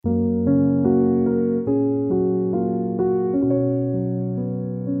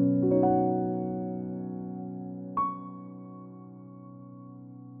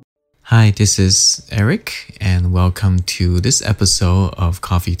Hi, this is Eric, and welcome to this episode of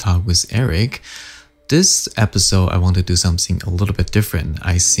Coffee Talk with Eric. This episode, I want to do something a little bit different.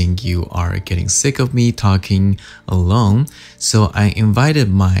 I think you are getting sick of me talking alone, so I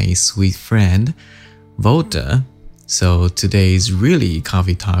invited my sweet friend, Volta. So today is really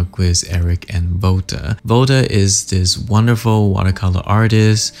Coffee Talk with Eric and Volta. Volta is this wonderful watercolor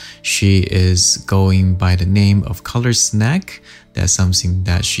artist. She is going by the name of Color Snack. That's something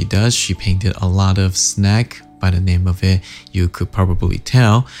that she does. She painted a lot of snack by the name of it. You could probably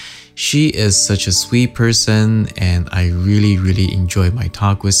tell. She is such a sweet person, and I really enjoyed my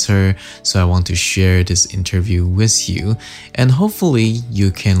talk with her. So I want to share this interview with you, and hopefully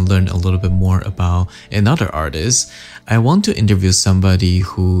you can learn a little bit more about another artist. I want to interview somebody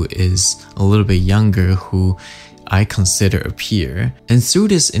who is a little bit younger, who I consider a peer. And through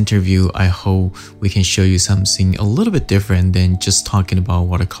this interview, I hope we can show you something a little bit different than just talking about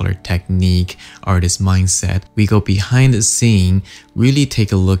watercolor technique, artist mindset. We go behind the scene, really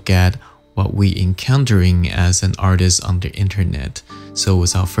take a look at what we encountering as an artist on the internet. So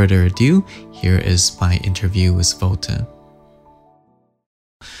without further ado, here is my interview with Volta.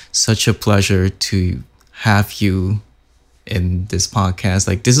 Such a pleasure to have you in this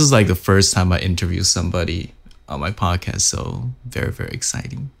podcast. This is the first time I interview somebody on my podcast, so very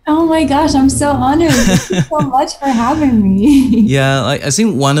exciting. Oh my gosh, I'm so honored. Thank you so much for having me. Yeah, I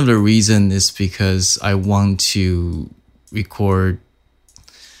think one of the reasons is because I want to record.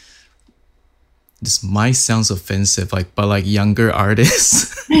 This might sound offensive, but younger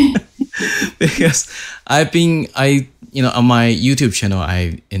artists, because on my YouTube channel,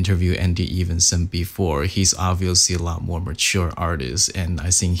 I interviewed Andy Evenson before. He's obviously a lot more mature artist, and I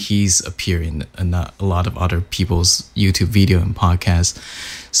think he's appearing in a lot of other people's YouTube video and podcasts.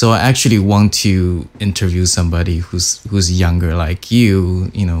 So I actually want to interview somebody who's younger like you.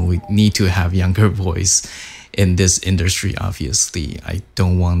 We need to have younger voice in this industry. Obviously, I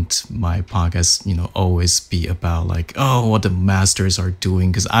don't want my podcast, always be about what the masters are doing,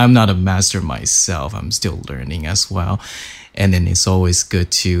 because I'm not a master myself. I'm still learning as well. And then it's always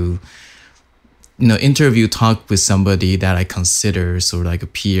good to, talk with somebody that I consider sort of like a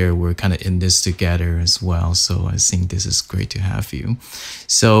peer. We're kind of in this together as well. So I think this is great to have you.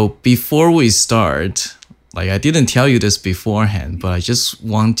 So before we start, I didn't tell you this beforehand, but I just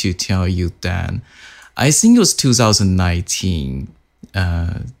want to tell you that I think it was 2019.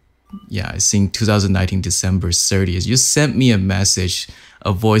 I think 2019, December 30th. You sent me a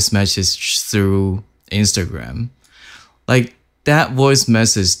voice message through Instagram. That voice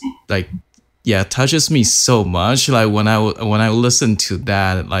message, touches me so much. When I listen to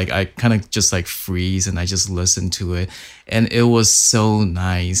that, I kind of just freeze and I just listen to it. And it was so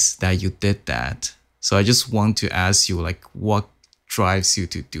nice that you did that. So I just want to ask you, what drives you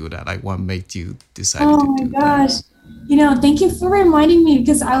to do that? What made you decide to do that? Oh my gosh. Thank you for reminding me,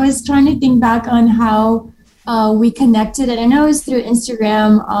 because I was trying to think back on how we connected. And I know it was through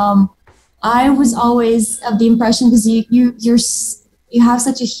Instagram. I was always of the impression, because you have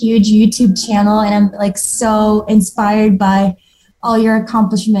such a huge YouTube channel, and I'm so inspired by all your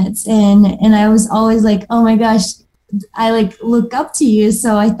accomplishments. And I was always oh my gosh, I look up to you.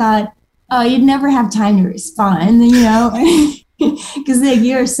 So I thought, oh, you'd never have time to respond, because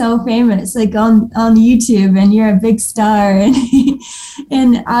you're so famous on YouTube, and you're a big star,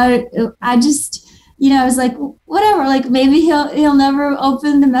 and I just I was whatever, maybe he'll never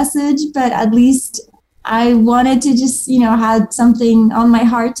open the message, but at least I wanted to just had something on my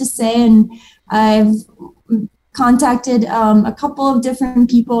heart to say. And I've contacted a couple of different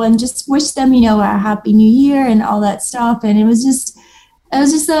people and just wished them a happy new year and all that stuff. And it was just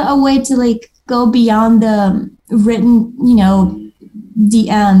a way to go beyond the written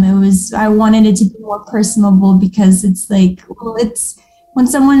DM. I wanted it to be more personable, because it's it's when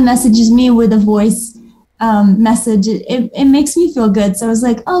someone messages me with a voice message, it makes me feel good. So I was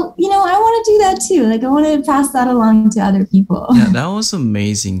oh, I want to do that too. I want to pass that along to other people. Yeah, that was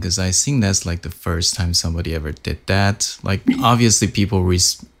amazing, because I think that's the first time somebody ever did that. Obviously people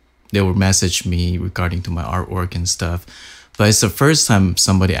they will message me regarding to my artwork and stuff, but it's the first time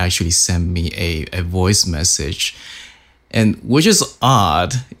somebody actually sent me a voice message. And which is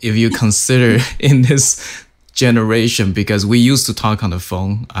odd if you consider in this generation, because we used to talk on the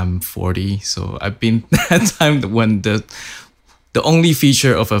phone. I'm 40, so I've been that time when the only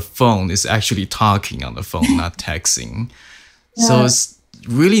feature of a phone is actually talking on the phone, not texting. Yeah. So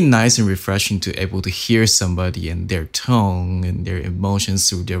really nice and refreshing to able to hear somebody and their tone and their emotions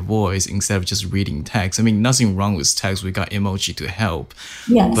through their voice instead of just reading text. I mean, nothing wrong with text. We got emoji to help.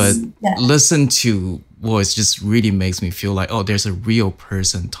 Yes. But Yeah. listen to voice just really makes me feel like, oh, there's a real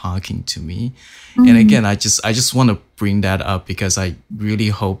person talking to me. And again, I just want to bring that up because I really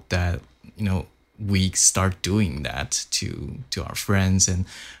hope that, we start doing that to our friends and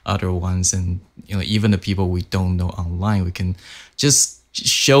other ones, and even the people we don't know online. We can just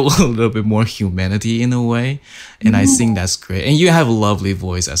show a little bit more humanity in a way, and I think that's great. And you have a lovely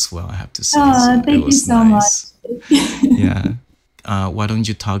voice as well, I have to say. Oh, thank you so much. Yeah. Why don't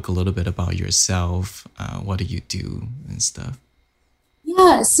you talk a little bit about yourself? What do you do and stuff?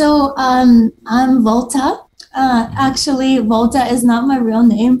 Yeah, so I'm Volta. Actually, Volta is not my real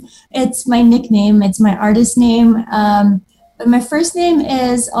name. It's my nickname. It's my artist name. But my first name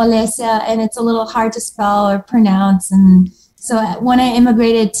is Olesia, and it's a little hard to spell or pronounce. And so when I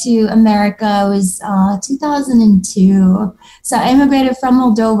immigrated to America, it was 2002. So I immigrated from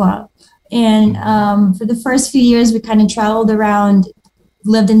Moldova. And for the first few years, we kind of traveled around,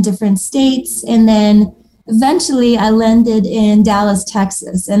 lived in different states, and then eventually I landed in Dallas,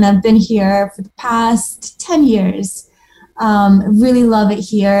 Texas, and I've been here for the past 10 years. Really love it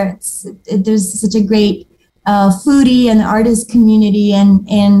here. There's such a great foodie and artist community.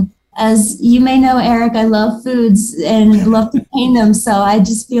 And as you may know, Eric, I love foods and love to paint them. So I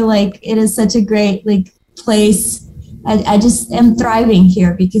just feel like it is such a great place. I just am thriving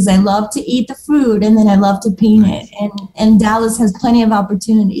here because I love to eat the food and then I love to paint it. And Dallas has plenty of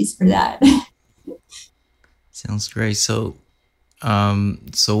opportunities for that. Sounds great. So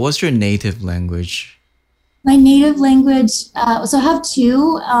what's your native language? My native language, so I have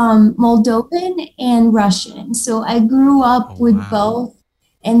two, Moldovan and Russian. So I grew up with both.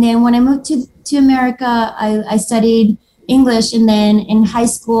 And then when I moved to America, I studied English. And then in high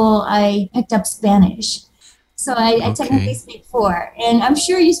school, I picked up Spanish. So I technically speak four. And I'm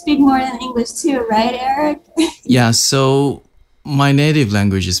sure you speak more than English too, right, Eric? Yeah, so my native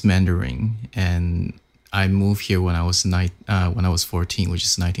language is Mandarin. And I moved here when I was 14, which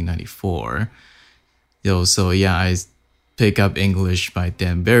is 1994. So yeah, I pick up English by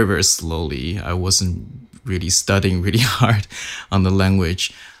then very, very slowly. I wasn't really studying really hard on the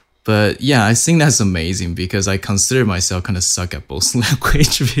language. But yeah, I think that's amazing because I consider myself kind of suck at both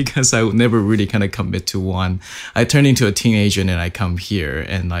language because I would never really kind of commit to one. I turned into a teenager and then I come here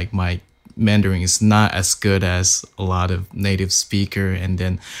and like my Mandarin is not as good as a lot of native speaker. And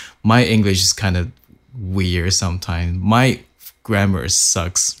then my English is kind of weird sometimes. My grammar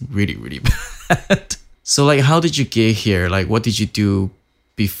sucks really, really bad. So like, how did you get here? Like, what did you do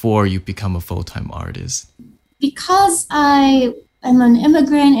before you become a full-time artist? Because I'm an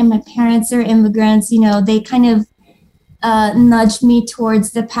immigrant and my parents are immigrants, they kind of nudged me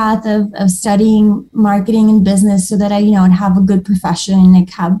towards the path of studying marketing and business so that I, would have a good profession and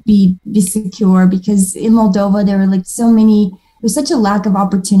like be secure, because in Moldova, there were like there's such a lack of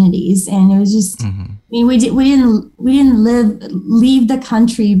opportunities, and it was just, I mean, we didn't leave the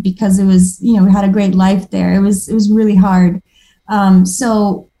country because it was, we had a great life there. It was really hard.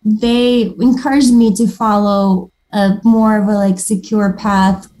 So they encouraged me to follow more of a like secure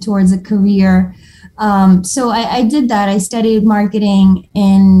path towards a career. So I did that. I studied marketing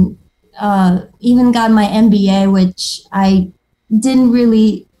and even got my MBA, which I didn't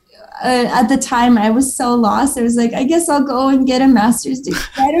really. At the time, I was so lost. I was like, I guess I'll go and get a master's degree.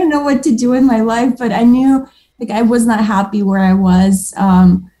 I don't know what to do in my life, but I knew like I was not happy where I was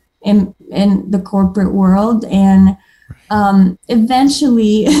in the corporate world. And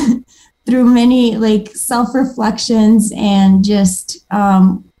eventually, through many like self-reflections and just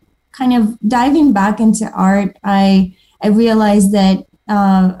kind of diving back into art, I realized that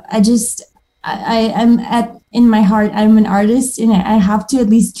in my heart, I'm an artist and I have to at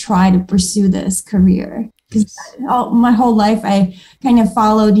least try to pursue this career. Because my whole life, I kind of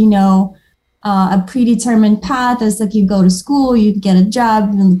followed, a predetermined path. It's like you go to school, you get a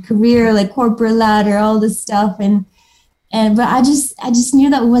job, and career, like corporate ladder, all this stuff. But I just knew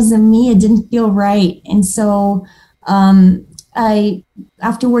that wasn't me. It didn't feel right. And so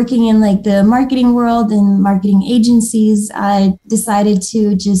after working in like the marketing world and marketing agencies, I decided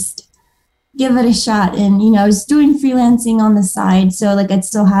to just give it a shot. And, I was doing freelancing on the side. So like I'd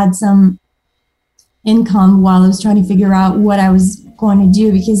still had some income while I was trying to figure out what I was going to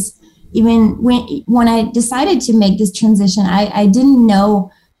do. Because even when I decided to make this transition, I didn't know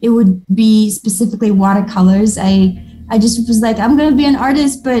it would be specifically watercolors. I just was like, I'm going to be an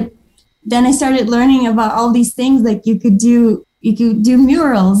artist. But then I started learning about all these things. Like you could do you could do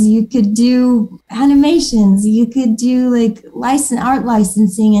murals, you could do animations, you could do like art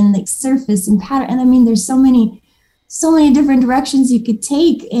licensing and like surface and pattern. And I mean, there's so many different directions you could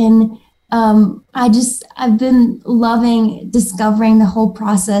take. And I've been loving discovering the whole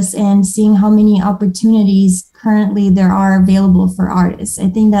process and seeing how many opportunities currently there are available for artists. I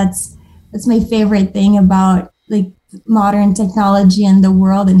think that's my favorite thing about like modern technology and the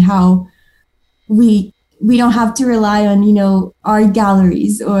world, and how we don't have to rely on, art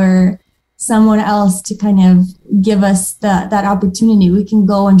galleries or someone else to kind of give us that opportunity. We can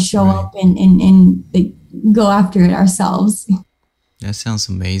go and show up and like, go after it ourselves. That sounds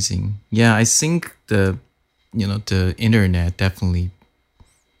amazing. Yeah, I think the internet definitely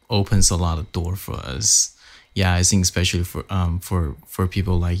opens a lot of door for us. Yeah, I think especially for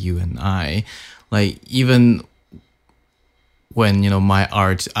people like you and I, like even when my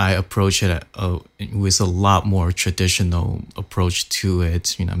art, I approach it with a lot more traditional approach to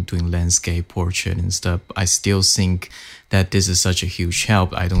it. I'm doing landscape, portrait, and stuff. I still think that this is such a huge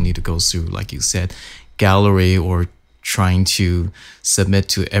help. I don't need to go through, like you said, gallery or trying to submit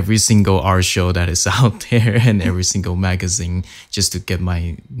to every single art show that is out there and every single magazine just to get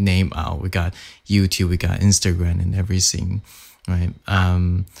my name out. We got YouTube, we got Instagram and everything, right?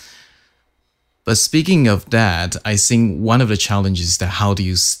 But speaking of that, I think one of the challenges is that how do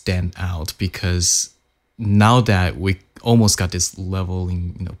you stand out? Because now that we almost got this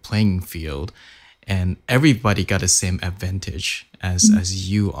leveling, playing field, and everybody got the same advantage as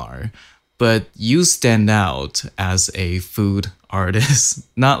you are, but you stand out as a food artist,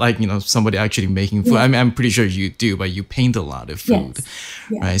 not like, somebody actually making food. Yeah. I mean, I'm pretty sure you do, but you paint a lot of food,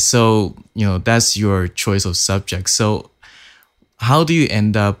 right? So, that's your choice of subject. So how do you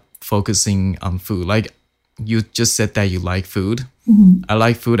end up focusing on food? Like you just said that you like food. Mm-hmm. I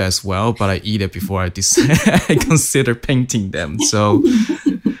like food as well, but I eat it before I decide I consider painting them. So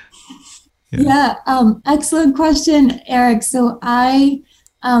excellent question, Eric. So I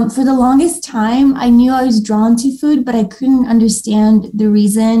for the longest time, I knew I was drawn to food, but I couldn't understand the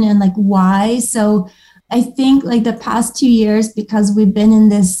reason and like why. So I think like the past 2 years, because we've been in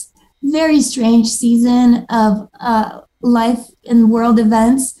this very strange season of life and world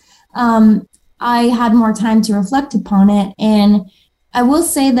events, I had more time to reflect upon it. And I will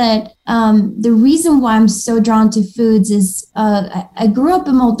say that the reason why I'm so drawn to foods is I grew up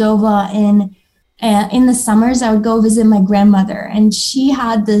in Moldova, and in the summers, I would go visit my grandmother, and she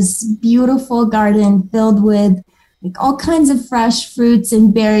had this beautiful garden filled with like all kinds of fresh fruits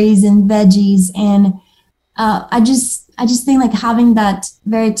and berries and veggies. And I just think like having that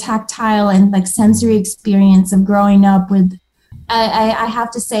very tactile and like sensory experience of growing up with, I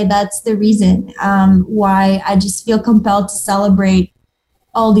have to say that's the reason why I just feel compelled to celebrate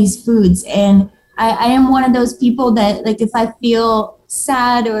all these foods. And I am one of those people that like if I feel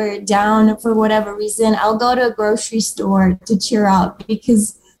sad or down for whatever reason, I'll go to a grocery store to cheer up,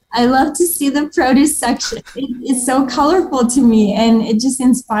 because I love to see the produce section. It's so colorful to me, and it just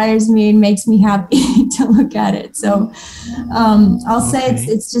inspires me and makes me happy to look at it. So I'll say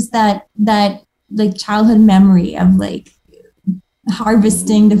it's just that like childhood memory of like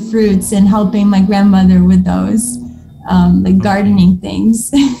harvesting the fruits and helping my grandmother with those like gardening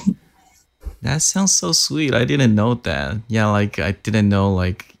things. That sounds so sweet. I didn't know that. Yeah, like I didn't know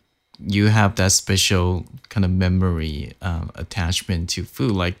like you have that special kind of memory attachment to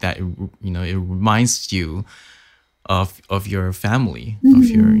food like that. It reminds you of your family, mm-hmm.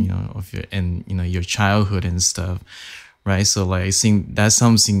 of your and your childhood and stuff, right? So like I think that's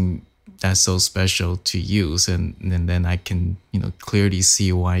something that's so special to you, and then I can clearly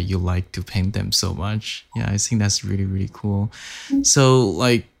see why you like to paint them so much. Yeah, I think that's really, really cool. Mm-hmm. So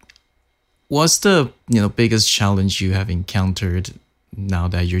like, what's the biggest challenge you have encountered now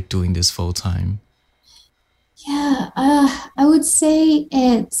that you're doing this full time? Yeah, I would say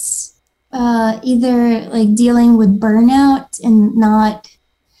it's either like dealing with burnout and not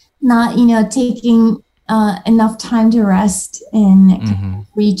taking enough time to rest and mm-hmm.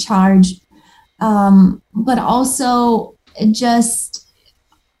 recharge, but also just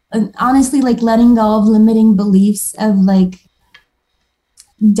honestly like letting go of limiting beliefs of like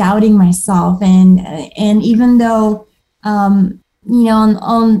doubting myself, and even though on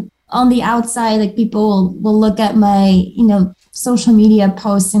the outside, like people will look at my social media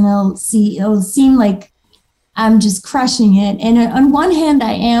posts and it'll seem like I'm just crushing it, and on one hand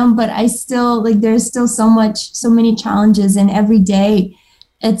I am, but I still like there's still so many challenges, and every day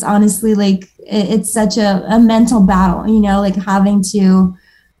it's honestly like it's such a mental battle, like having to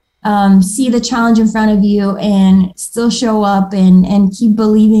see the challenge in front of you and still show up and keep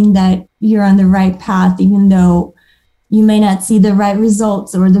believing that you're on the right path, even though you may not see the right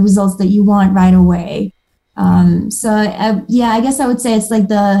results or the results that you want right away. I guess I would say it's like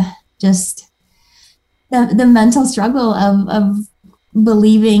the mental struggle of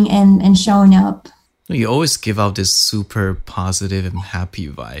believing and showing up. You always give out this super positive and happy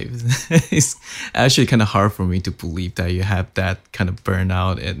vibe. It's actually kind of hard for me to believe that you have that kind of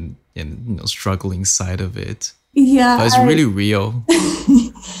burnout and struggling side of it. Yeah, but it's really real.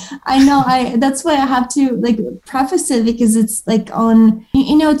 I know. That's why I have to like preface it, because it's like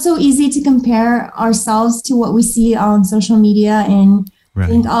it's so easy to compare ourselves to what we see on social media and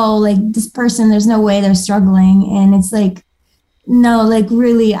think, oh, like this person, there's no way they're struggling. And it's like, no, like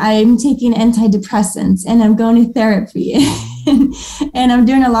really, I'm taking antidepressants and I'm going to therapy and I'm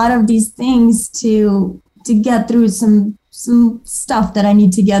doing a lot of these things to get through some stuff that I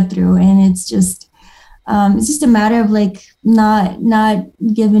need to get through. And it's just a matter of like not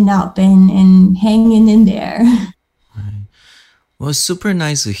giving up and hanging in there. Right. Well, it's super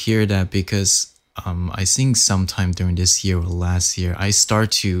nice to hear that, because I think sometime during this year or last year, I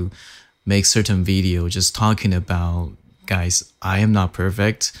start to make certain video just talking about, guys, I am not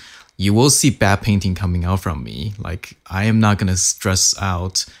perfect. You will see bad painting coming out from me. Like, I am not going to stress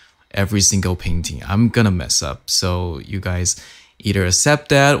out every single painting. I'm going to mess up. So you guys either accept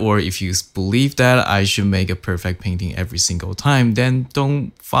that, or if you believe that I should make a perfect painting every single time, then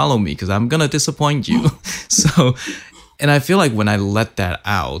don't follow me, because I'm going to disappoint you. So, and I feel like when I let that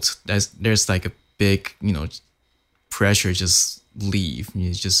out, there's like a big, pressure just leave.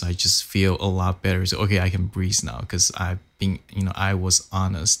 I just feel a lot better. So, okay, I can breathe now, because I was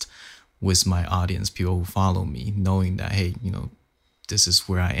honest with my audience, people who follow me, knowing that, hey, this is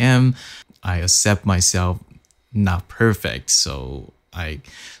where I am. I accept myself not perfect. So I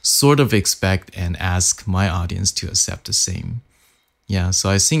sort of expect and ask my audience to accept the same. Yeah, so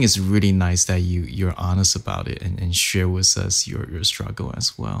I think it's really nice that you're honest about it and share with us your struggle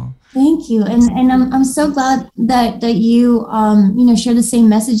as well. Thank you, and I'm so glad that you share the same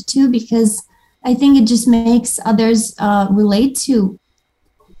message too, because I think it just makes others relate to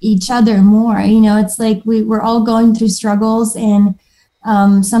each other more. It's like we're all going through struggles, and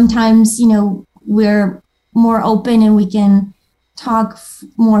sometimes we're more open and we can talk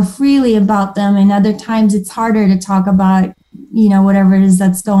more freely about them, and other times it's harder to talk about whatever it is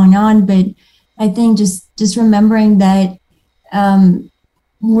that's going on. But I think just remembering that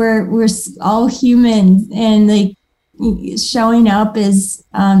we're all humans, and like showing up is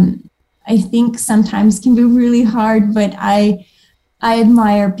I think sometimes can be really hard, but I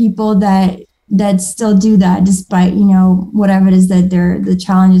admire people that still do that despite whatever it is that the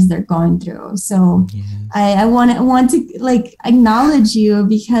challenges they're going through. So yes. I want to like acknowledge you,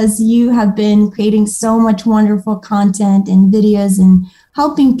 because you have been creating so much wonderful content and videos and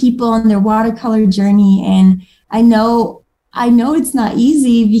helping people on their watercolor journey. And I know it's not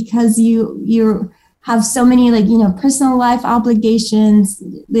easy, because you have so many personal life obligations,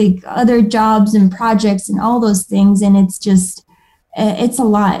 like other jobs and projects and all those things, and it's a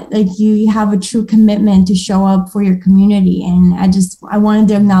lot. Like you have a true commitment to show up for your community, and I wanted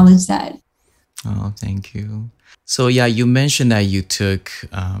to acknowledge that. Oh, thank you. So yeah, you mentioned that you took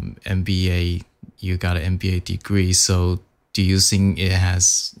MBA, you got an MBA degree. So do you think it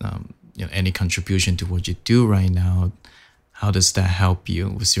has any contribution to what you do right now? How does that help you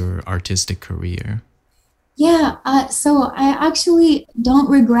with your artistic career? Yeah, so I actually don't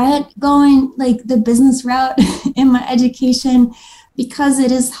regret going like the business route in my education, because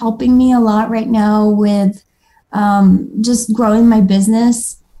it is helping me a lot right now with just growing my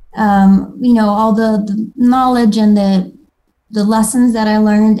business. All the knowledge and the lessons that I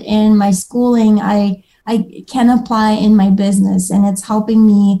learned in my schooling, I can apply in my business, and it's helping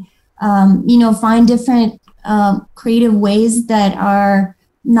me, find different creative ways that are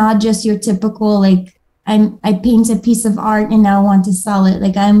not just your typical like I paint a piece of art and now I want to sell it.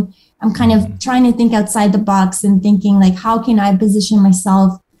 Like I'm kind of trying to think outside the box and thinking like, how can I position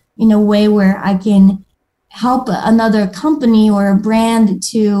myself in a way where I can help another company or a brand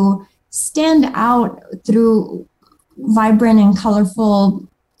to stand out through vibrant and colorful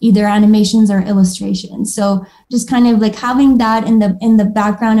either animations or illustrations. So just kind of like having that in the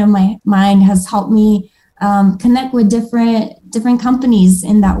background of my mind has helped me connect with different companies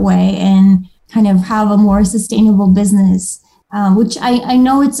in that way and kind of have a more sustainable business, which I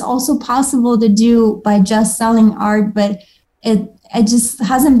know it's also possible to do by just selling art, but it just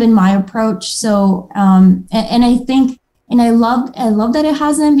hasn't been my approach. So, and I think, and I love that it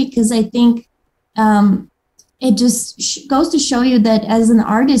hasn't, because I think it just goes to show you that as an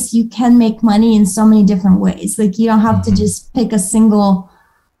artist, you can make money in so many different ways. Like you don't have to just pick a single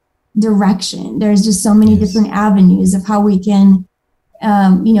direction. There's just so many different avenues of how we can,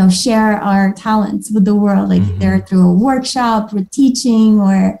 share our talents with the world, like either through a workshop or teaching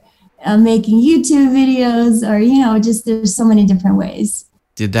or making YouTube videos or, just there's so many different ways.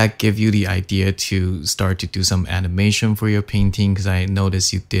 Did that give you the idea to start to do some animation for your painting? Because I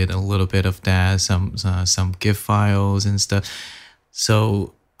noticed you did a little bit of that, some GIF files and stuff.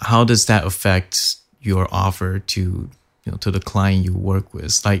 So how does that affect your offer to the client you work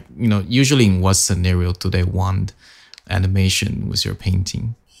with? Like, usually in what scenario do they want animation with your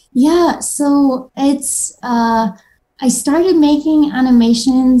painting? Yeah, so it's I started making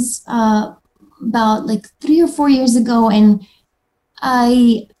animations about like 3 or 4 years ago, and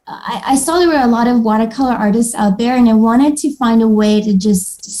I saw there were a lot of watercolor artists out there, and I wanted to find a way to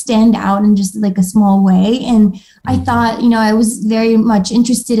just stand out in just like a small way. And I thought, I was very much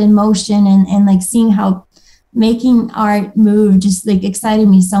interested in motion and like seeing how making art move just like excited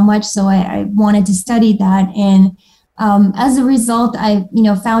me so much. So I wanted to study that. And as a result, I,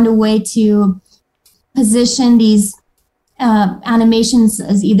 found a way to position these animations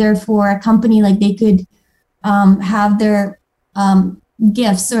as either for a company, like they could have their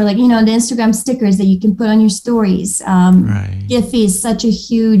gifts or like, the Instagram stickers that you can put on your stories. Right. Giphy is such a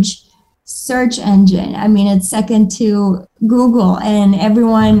huge search engine. I mean, it's second to Google, and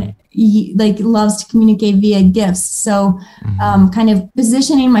everyone loves to communicate via GIFs. So kind of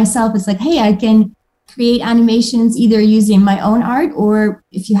positioning myself as like, hey, I can create animations either using my own art, or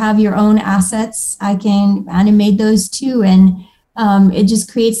if you have your own assets, I can animate those too. And it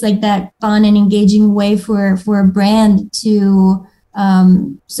just creates like that fun and engaging way for a brand to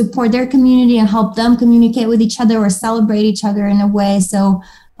support their community and help them communicate with each other or celebrate each other in a way. So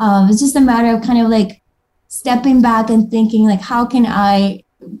it's just a matter of kind of like stepping back and thinking like, how can I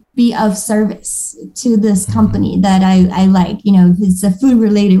be of service to this company that I like? If it's a food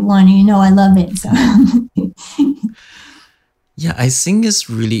related one, I love it. So yeah, I think it's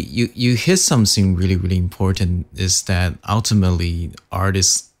really, you hit something really, really important, is that ultimately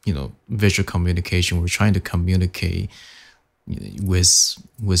artists, visual communication, we're trying to communicate with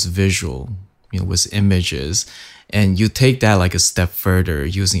visual, with images, and you take that like a step further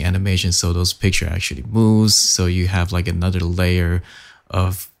using animation, so those picture actually moves, so you have like another layer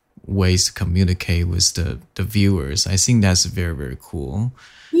of ways to communicate with the viewers. I think that's very, very cool.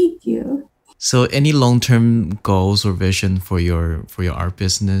 Thank you. So any long-term goals or vision for your art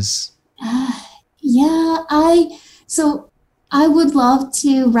business? Yeah, I would love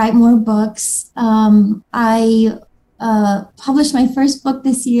to write more books. I published my first book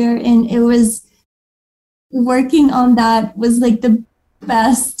this year, and it was working on that was like the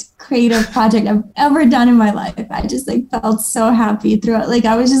best creative project I've ever done in my life. I just like felt so happy throughout. Like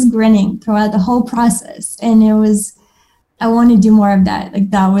I was just grinning throughout the whole process, and I want to do more of that.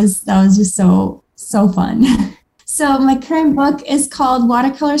 Like that was just so fun. So my current book is called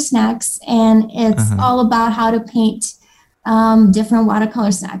Watercolor Snacks, and it's all about how to paint different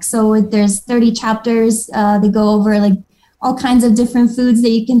watercolor snacks. So there's 30 chapters. They go over like all kinds of different foods that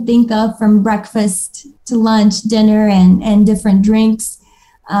you can think of, from breakfast to lunch, dinner, and different drinks.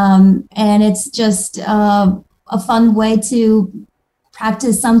 And it's just a fun way to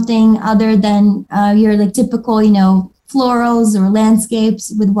practice something other than your like typical, florals or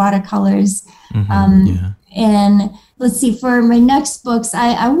landscapes with watercolors. And let's see, for my next books,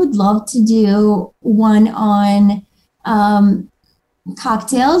 I would love to do one on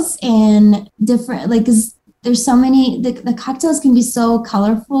cocktails and different, like, 'cause there's so many, the cocktails can be so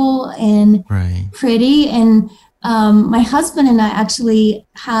colorful and pretty. And my husband and I actually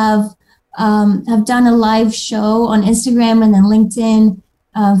have done a live show on Instagram and then LinkedIn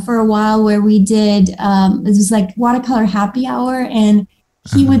for a while, where we did it was like watercolor happy hour, and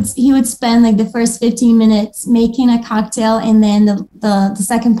he would spend like the first 15 minutes making a cocktail, and then the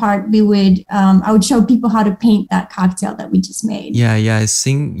second part I would show people how to paint that cocktail that we just made. I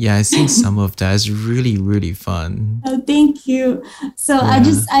think some of that is really, really fun. Oh, thank you. So I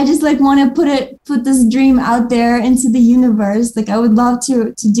just like want to put this dream out there into the universe. Like I would love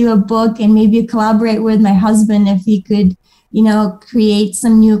to do a book and maybe collaborate with my husband if he could, create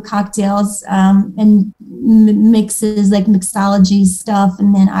some new cocktails and mixes, like mixology stuff.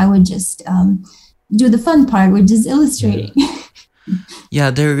 And then I would just do the fun part, which is illustrating.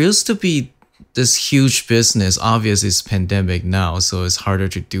 Yeah, there used to be this huge business. Obviously, it's pandemic now, so it's harder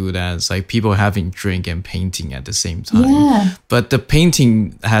to do that. It's like people having drink and painting at the same time. Yeah. But the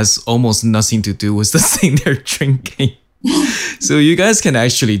painting has almost nothing to do with the thing they're drinking. So you guys can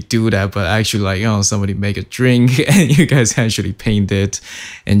actually do that, but actually like, somebody make a drink and you guys actually paint it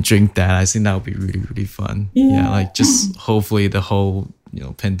and drink that. I think that would be really, really fun. Yeah, like just hopefully the whole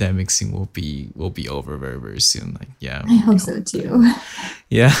pandemic scene will be over very, very soon. Like, yeah. I hope so too.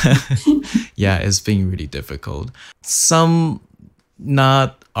 Yeah. Yeah, it's been really difficult. Some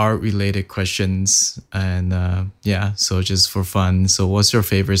not art related questions, and yeah, so just for fun. So what's your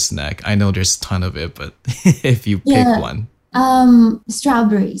favorite snack? I know there's a ton of it, but if you pick one.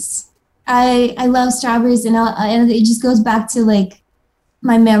 Strawberries. I love strawberries, and it just goes back to like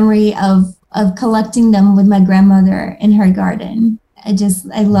my memory of collecting them with my grandmother in her garden. I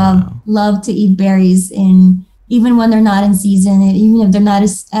love to eat berries, and even when they're not in season, and even if they're not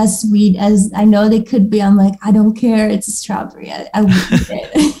as sweet as I know they could be, I'm like, I don't care. It's a strawberry. I will eat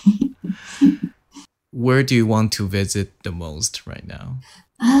it. Where do you want to visit the most right now?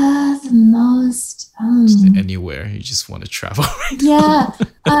 The most. Just anywhere you just want to travel right now. Yeah.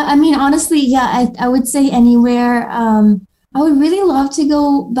 I mean, honestly, yeah, I would say anywhere. I would really love to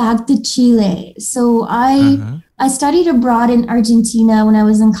go back to Chile. So I studied abroad in Argentina when I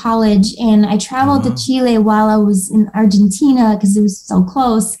was in college, and I traveled to Chile while I was in Argentina because it was so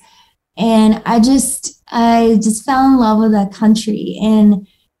close. And I just fell in love with that country, and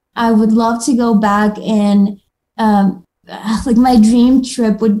I would love to go back. And like my dream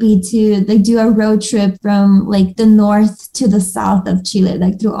trip would be to like do a road trip from like the north to the south of Chile,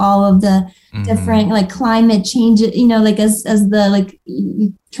 like through all of the different like climate changes, like as the like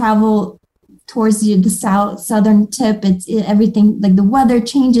you travel towards the southern tip, it's everything like the weather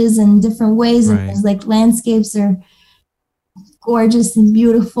changes in different ways, and there's like landscapes are gorgeous and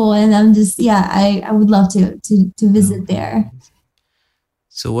beautiful, and I'm just I would love to visit there.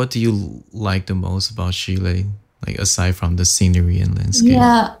 So what do you like the most about Chile, like aside from the scenery and landscape?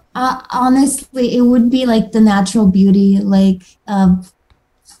 Yeah, honestly, it would be like the natural beauty, like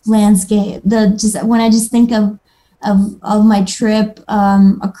landscape. When I just think of my trip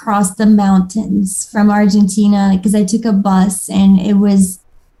across the mountains from Argentina, because I took a bus, and it was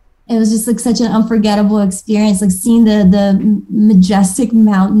just like such an unforgettable experience, like seeing the majestic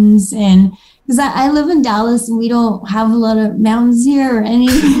mountains. And because I live in Dallas, and we don't have a lot of mountains here or any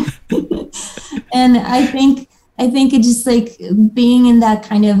and I think it just like being in that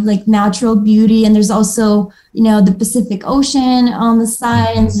kind of like natural beauty, and there's also the Pacific Ocean on the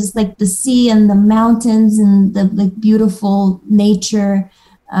side, and it's just like the sea and the mountains and the like beautiful nature.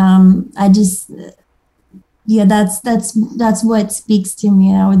 That's what speaks to me,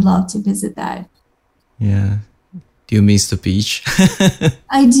 and I would love to visit that. Yeah. Do you miss the beach?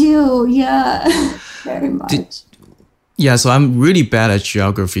 I do, yeah. Very much. So I'm really bad at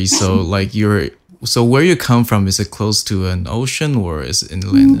geography, so like so where you come from, is it close to an ocean or is it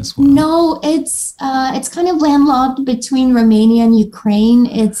inland as well? No, it's kind of landlocked between Romania and Ukraine.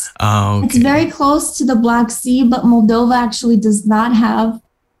 It's very close to the Black Sea, but Moldova actually does not have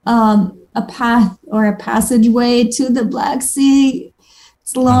a path or a passageway to the Black Sea.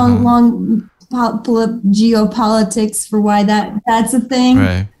 It's long geopolitics for why that's a thing.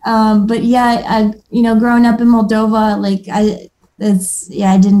 Right. But yeah, growing up in Moldova, like I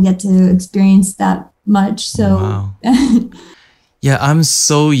didn't get to experience that much. So wow. Yeah, I'm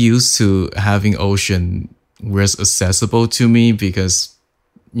so used to having ocean where it's accessible to me because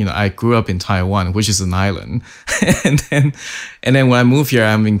I grew up in Taiwan, which is an island. and then when I moved here,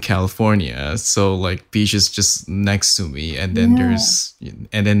 I'm in California. So like beach is just next to me. And then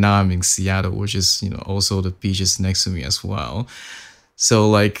now I'm in Seattle, which is, also the beach is next to me as well. So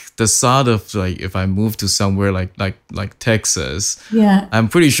like the thought of like if I move to somewhere like Texas, I'm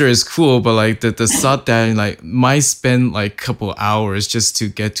pretty sure it's cool, but like the thought that like might spend like a couple hours just to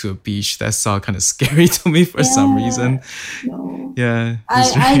get to a beach, that's all kind of scary to me for some reason. No. Yeah.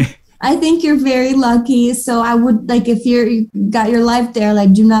 I think you're very lucky. So I would like if you got your life there,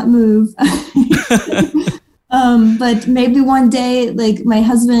 like do not move. But maybe one day, like my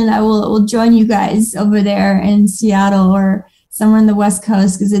husband and I will join you guys over there in Seattle or somewhere in the West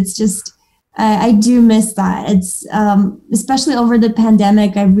Coast, because it's just I do miss that. It's especially over the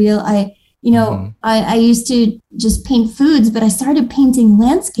pandemic. I used to just paint foods, but I started painting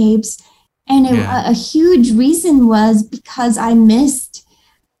landscapes, and a huge reason was because I missed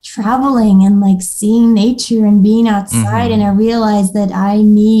traveling and like seeing nature and being outside, and I realized that I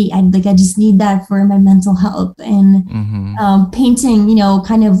just need that for my mental health, and painting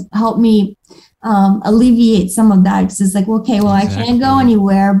kind of helped me alleviate some of that, because it's like, okay, well, exactly. I can't go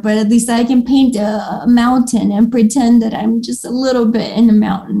anywhere, but at least I can paint a mountain and pretend that I'm just a little bit in a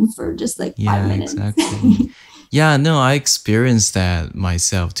mountain for just like 5 minutes. Exactly. Yeah, no, I experienced that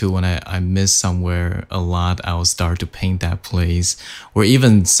myself too. When I miss somewhere a lot, I will start to paint that place, or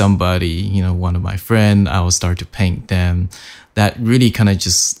even somebody, one of my friends, I will start to paint them. That really kind of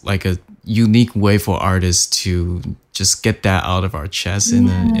just like a unique way for artists to just get that out of our chest in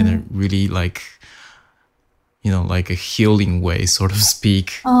a really like, like a healing way, sort of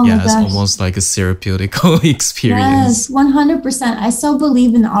speak. Oh my It's gosh. almost like a therapeutical experience. Yes, 100%. I so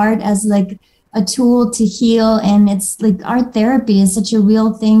believe in art as like a tool to heal. And it's like art therapy is such a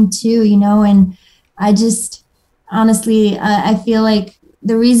real thing too, and I just honestly, I feel like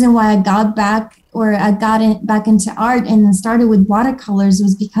the reason why I got back back into art and then started with watercolors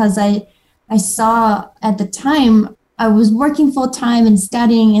was because I saw at the time I was working full time and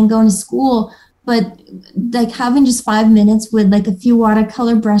studying and going to school, but like having just 5 minutes with like a few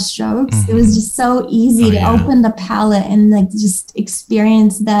watercolor brush strokes, it was just so easy to open the palette and like just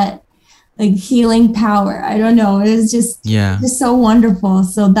experience that like healing power. I don't know. It was just so wonderful.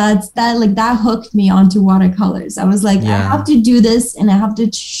 So that hooked me onto watercolors. I was like, I have to do this and I have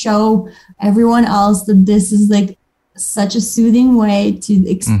to show everyone else that this is like such a soothing way to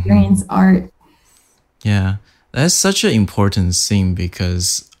experience art. Yeah, that's such an important thing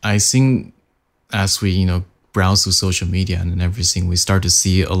because I think as we, browse through social media and everything, we start to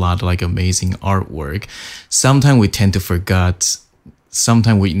see a lot of like amazing artwork. Sometimes we tend to forget.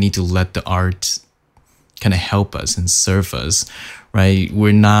 Sometimes we need to let the art kind of help us and serve us, right?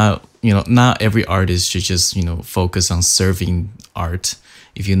 We're not, not every artist should just, focus on serving art.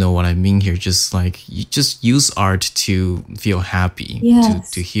 If you know what I mean here, just like you just use art to feel happy,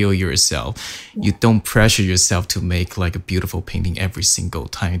 to heal yourself. You don't pressure yourself to make like a beautiful painting every single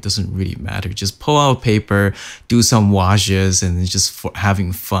time. It doesn't really matter. Just pull out paper, do some washes, and it's just for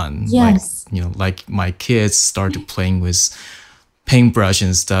having fun. Yes. Like, like my kids started playing with paintbrush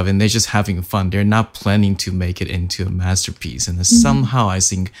and stuff, and they're just having fun. They're not planning to make it into a masterpiece. And somehow I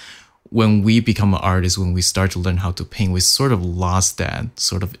think when we become an artist, when we start to learn how to paint, we sort of lost that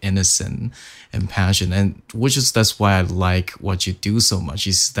sort of innocence and passion. And that's why I like what you do so much,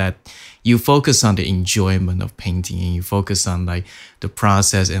 is that you focus on the enjoyment of painting and you focus on like the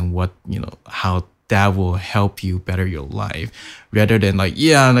process and what, how that will help you better your life, rather than like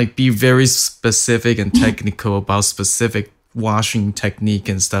be very specific and technical about specific washing technique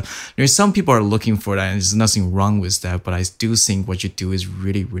and stuff. There's some people are looking for that, and there's nothing wrong with that, but I do think what you do is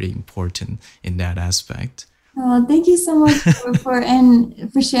really, really important in that aspect. Oh, thank you so much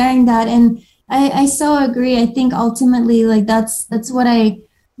for sharing that. And I so agree. I think ultimately like that's what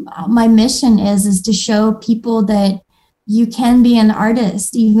my mission is to show people that you can be an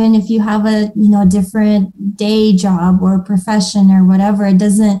artist even if you have a different day job or profession or whatever.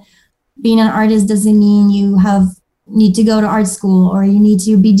 Being an artist doesn't mean you need to go to art school or you need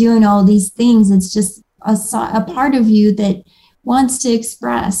to be doing all these things. It's just a part of you that wants to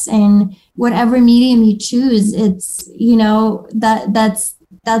express, and whatever medium you choose, it's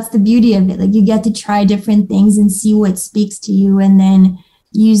that's the beauty of it. Like you get to try different things and see what speaks to you, and then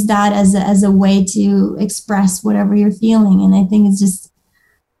use that as a way to express whatever you're feeling. And I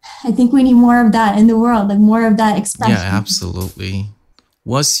think we need more of that in the world, like more of that expression. Yeah, absolutely.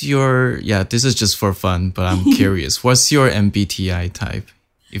 What's your, this is just for fun, but I'm curious. What's your MBTI type,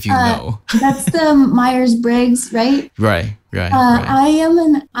 if you know? That's the Myers-Briggs, right? Right. I am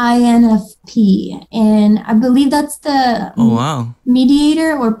an INFP, and I believe that's the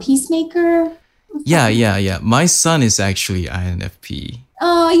mediator or peacemaker. Yeah. My son is actually INFP.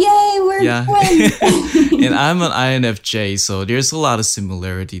 Oh, yay, we're twins. And I'm an INFJ, so there's a lot of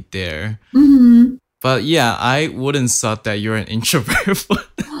similarity there. Mm-hmm. But I wouldn't thought that you're an introvert.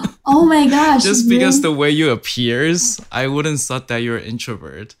 Oh my gosh. Just because the way you appears, I wouldn't thought that you're an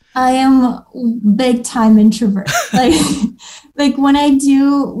introvert. I am big time introvert. Like when I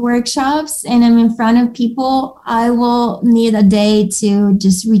do workshops and I'm in front of people, I will need a day to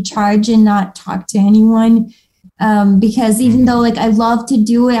just recharge and not talk to anyone. Because even though like I love to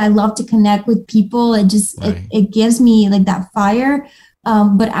do it, I love to connect with people. It gives me like that fire.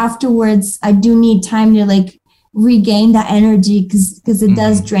 But afterwards, I do need time to like regain that energy because it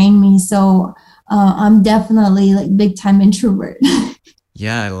does drain me. So I'm definitely like big time introvert.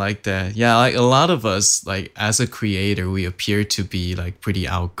 Yeah, I like that. Yeah, like a lot of us, like as a creator, we appear to be like pretty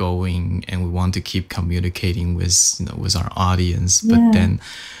outgoing and we want to keep communicating with our audience. But then,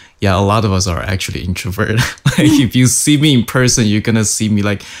 a lot of us are actually introvert. Like if you see me in person, you're gonna see me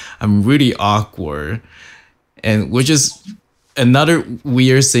like I'm really awkward, and which is another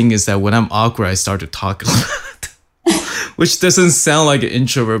weird thing is that when I'm awkward, I start to talk a lot. which doesn't sound like an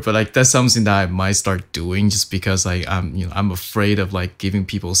introvert, but like that's something that I might start doing just because like I'm afraid of like giving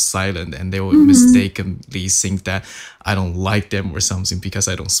people silent and they will mistakenly think that I don't like them or something because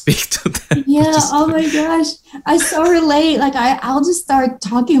I don't speak to them. Yeah. Oh my gosh. I so relate. Like I'll just start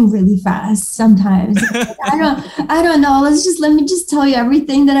talking really fast sometimes. Like, I don't know. Let me just tell you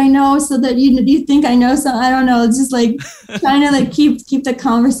everything that I know so that you think I know something. I don't know. It's just like trying to like keep the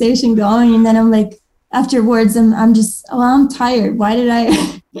conversation going. And then I'm like, afterwards, I'm just, oh, I'm tired. Why did I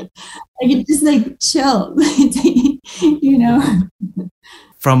like just like chill, you know?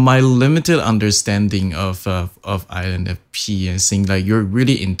 From my limited understanding of INFP, and think like you're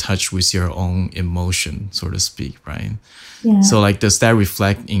really in touch with your own emotion, so to speak, right? Yeah. So like, does that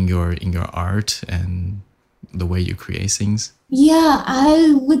reflect in your art and the way you create things? Yeah,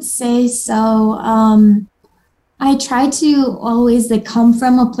 I would say so. I try to always like come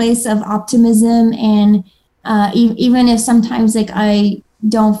from a place of optimism, and even if sometimes like I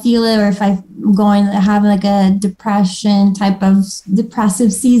don't feel it, or if I'm going to have like a depression type of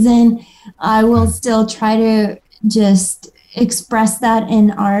depressive season, I will still try to just express that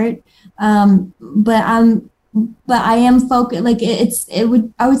in art. But I am focused, like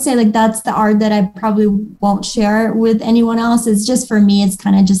I would say like that's the art that I probably won't share with anyone else. It's just for me, it's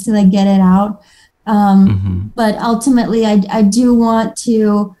kind of just to like get it out. But ultimately I do want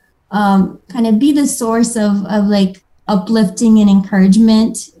to kind of be the source of like uplifting and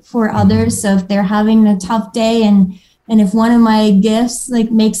encouragement for others. So if they're having a tough day, and if one of my gifts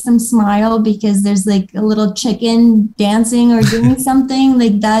like makes them smile because there's like a little chicken dancing or doing something,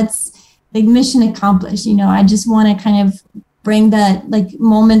 like that's like mission accomplished. I just want to kind of bring that like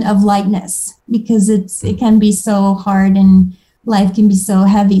moment of lightness, because it can be so hard and life can be so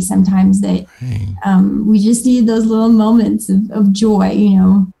heavy sometimes that we just need those little moments of joy.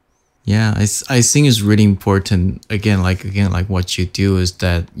 Yeah, I think it's really important. Again, like what you do is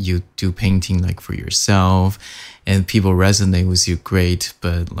that you do painting like for yourself, and people resonate with you. Great,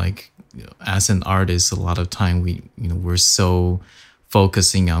 but like as an artist, a lot of time we're so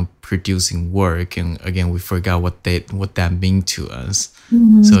focusing on producing work, and again we forgot what that means to us.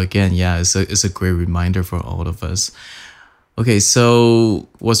 So again, yeah, it's a great reminder for all of us. Okay, so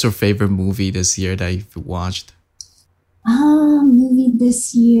what's your favorite movie this year that you've watched? Movie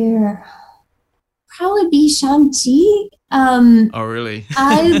this year probably be Shang-Chi. Oh, really?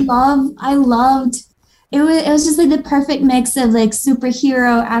 I loved it. Was just like the perfect mix of like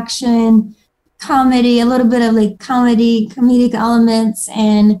superhero action, comedy, a little bit of like comedic elements,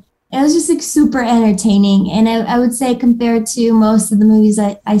 and it was just like super entertaining. And I would say compared to most of the movies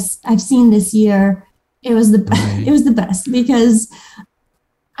I've seen this year, it was the best. Right. It was the best because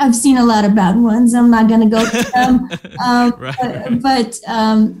I've seen a lot of bad ones. I'm not going to go through them. Right. But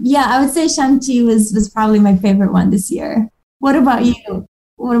yeah, I would say Shang-Chi was probably my favorite one this year. What about you?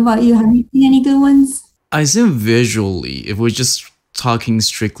 Have you seen any good ones? I think visually, if we're just talking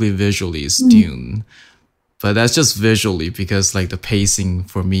strictly visually, it's Dune. But that's just visually, because like the pacing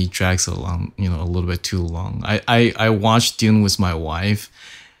for me drags along, a little bit too long. I watched Dune with my wife.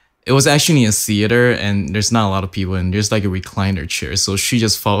 It was actually a theater, and there's not a lot of people, and there's like a recliner chair, so she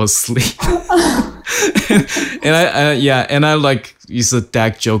just fell asleep. and I like, it's a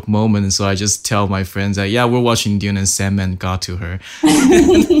dad joke moment, and so I just tell my friends that we're watching Dune, and Sandman got to her.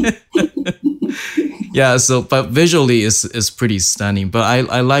 Yeah, so but visually it's pretty stunning. But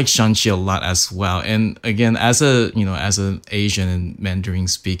I like Shang-Chi a lot as well. And again, as an Asian and Mandarin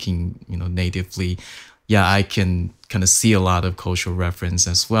speaking, natively, I can kind of see a lot of cultural reference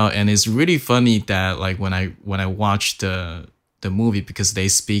as well. And it's really funny that like when I watch the movie, because they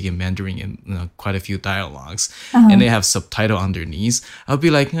speak in Mandarin in quite a few dialogues, and they have subtitle underneath, I'll be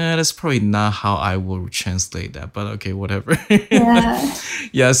like, that's probably not how I will translate that, but okay, whatever.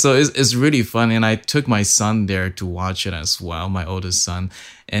 Yeah, so it's really fun. And I took my son there to watch it as well, my oldest son,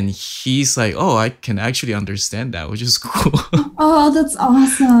 and he's like, oh, I can actually understand that, which is cool. Oh, that's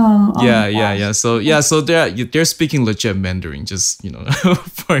awesome. Oh, yeah. So they're speaking legit Mandarin, just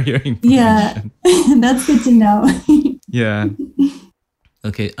for your information. Yeah, that's good to know. Yeah.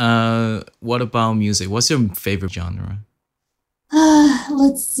 Okay. What about music? What's your favorite genre?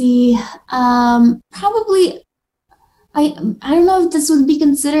 Let's see. Probably. I don't know if this would be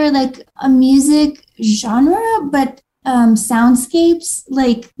considered like a music genre, but soundscapes,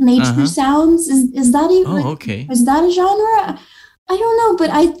 like nature sounds. Is that even? Oh, okay. Is that a genre? I don't know, but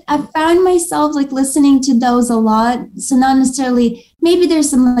I found myself like listening to those a lot. So not necessarily. Maybe there's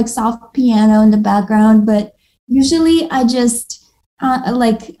some like soft piano in the background, but usually I just I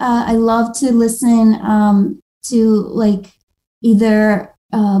love to listen to like either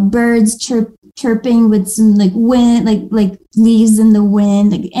birds chirping with some like wind, like leaves in the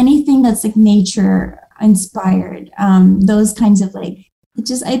wind, like anything that's like nature inspired. Those kinds of like,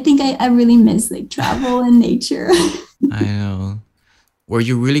 I think I really miss like travel and nature. I know. Were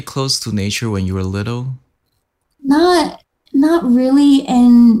you really close to nature when you were little? Not really.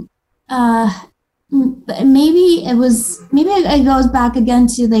 And maybe it goes back again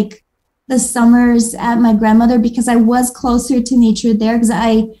to like the summers at my grandmother, because I was closer to nature there, because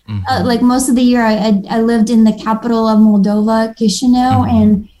like most of the year I lived in the capital of Moldova, Chisinau,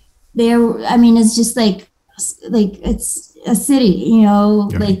 and there, I mean, it's just like it's a city, you know,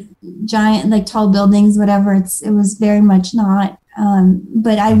 like giant, like tall buildings, whatever. It was very much not.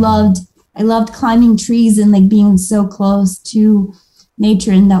 But I loved climbing trees and like being so close to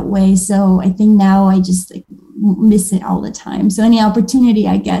nature in that way. So I think now I just like miss it all the time. So any opportunity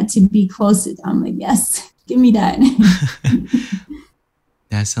I get to be close to it, I'm like, yes, give me that.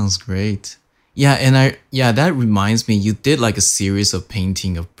 That sounds great. Yeah, and that reminds me, you did like a series of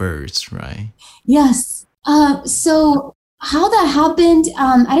painting of birds, right? Yes. So how that happened,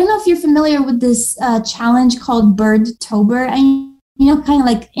 I don't know if you're familiar with this challenge called Birdtober. Kind of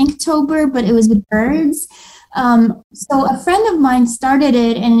like Inktober, but it was with birds. So a friend of mine started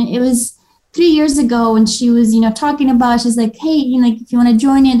it, and it was 3 years ago, and she was, talking about, she's like, hey, if you want to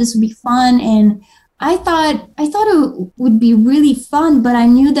join in, this would be fun. And I thought it would be really fun, but I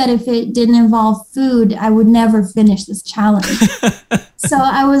knew that if it didn't involve food, I would never finish this challenge. So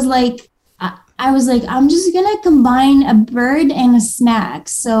I was like, I'm just going to combine a bird and a snack.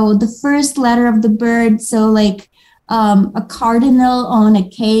 So the first letter of the bird, so like a cardinal on a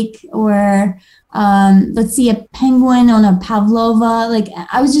cake, or let's see, a penguin on a pavlova. Like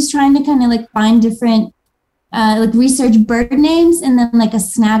I was just trying to kind of like find different like research bird names, and then like a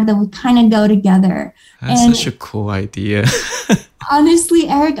snack that would kind of go together. That's such a cool idea. Honestly,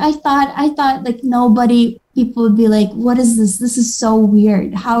 Eric, I thought like people would be like, what is this? This is so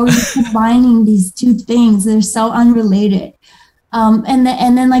weird. How are you combining these two things? They're so unrelated. And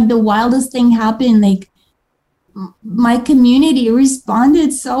then like the wildest thing happened, like my community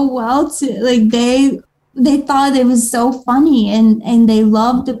responded so well to, like, they thought it was so funny, and they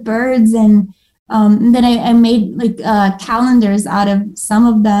loved the birds. And then I made like calendars out of some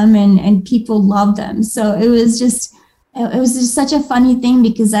of them, and people loved them. So it was just such a funny thing,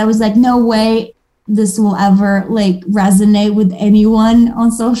 because I was like, no way this will ever like resonate with anyone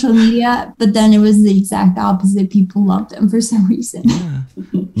on social media. But then it was the exact opposite. People loved them for some reason. Yeah.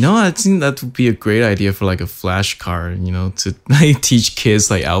 No, I think that would be a great idea for like a flashcard, to like teach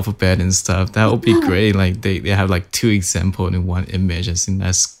kids like alphabet and stuff. That would be great. Like they have like 2 examples in one image. I think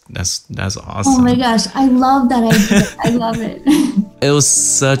that's awesome. Oh my gosh, I love that idea. I love it. It was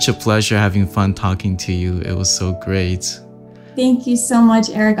such a pleasure having fun talking to you. It was so great. Thank you so much,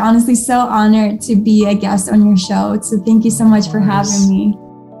 Eric. Honestly, so honored to be a guest on your show. So thank you so much for having me.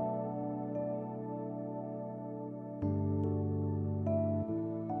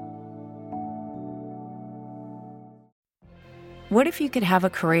 What if you could have a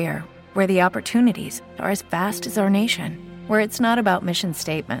career where the opportunities are as vast as our nation, where it's not about mission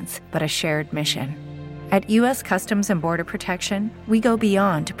statements, but a shared mission? At U.S. Customs and Border Protection, we go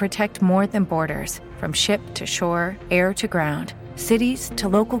beyond to protect more than borders. From ship to shore, air to ground, cities to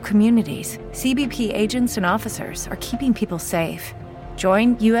local communities, CBP agents and officers are keeping people safe.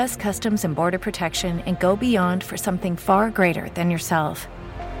 Join U.S. Customs and Border Protection and go beyond for something far greater than yourself.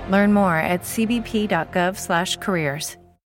 Learn more at cbp.gov/careers.